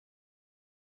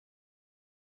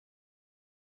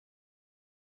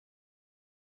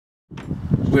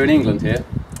We're in England here.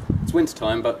 It's winter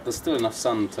time, but there's still enough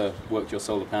sun to work your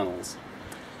solar panels.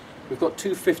 We've got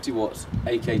two 50-watt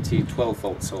AKT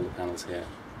 12-volt solar panels here,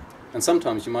 and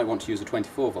sometimes you might want to use a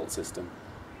 24-volt system.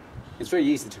 It's very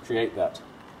easy to create that.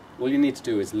 All you need to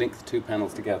do is link the two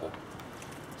panels together.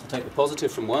 So take the positive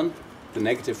from one, the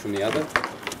negative from the other,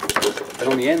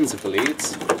 and on the ends of the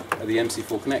leads are the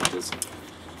MC4 connectors.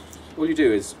 All you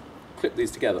do is clip these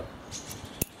together.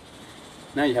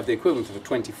 Now you have the equivalent of a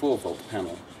 24-volt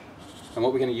panel, and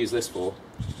what we're going to use this for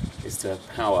is to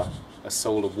power a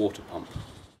solar water pump.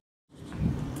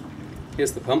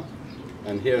 Here's the pump,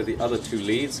 and here are the other two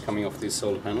leads coming off these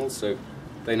solar panels, so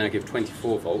they now give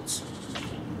 24 volts.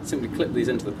 Simply clip these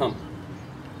into the pump.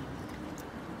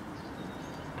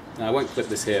 Now I won't clip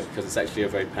this here because it's actually a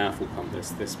very powerful pump.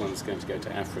 This one's going to go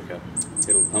to Africa.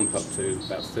 It'll pump up to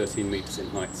about 13 meters in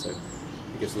height, so it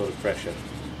gives a lot of pressure.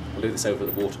 I'll do this over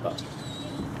at the water butt.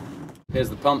 Here's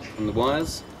the pump and the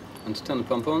wires, and to turn the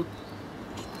pump on,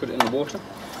 put it in the water,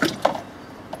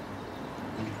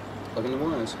 plug in the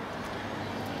wires.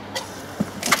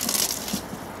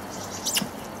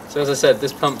 So as I said,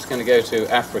 this pump's going to go to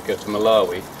Africa, to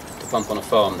Malawi, to pump on a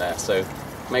farm there, so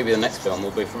maybe the next film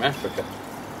will be from Africa.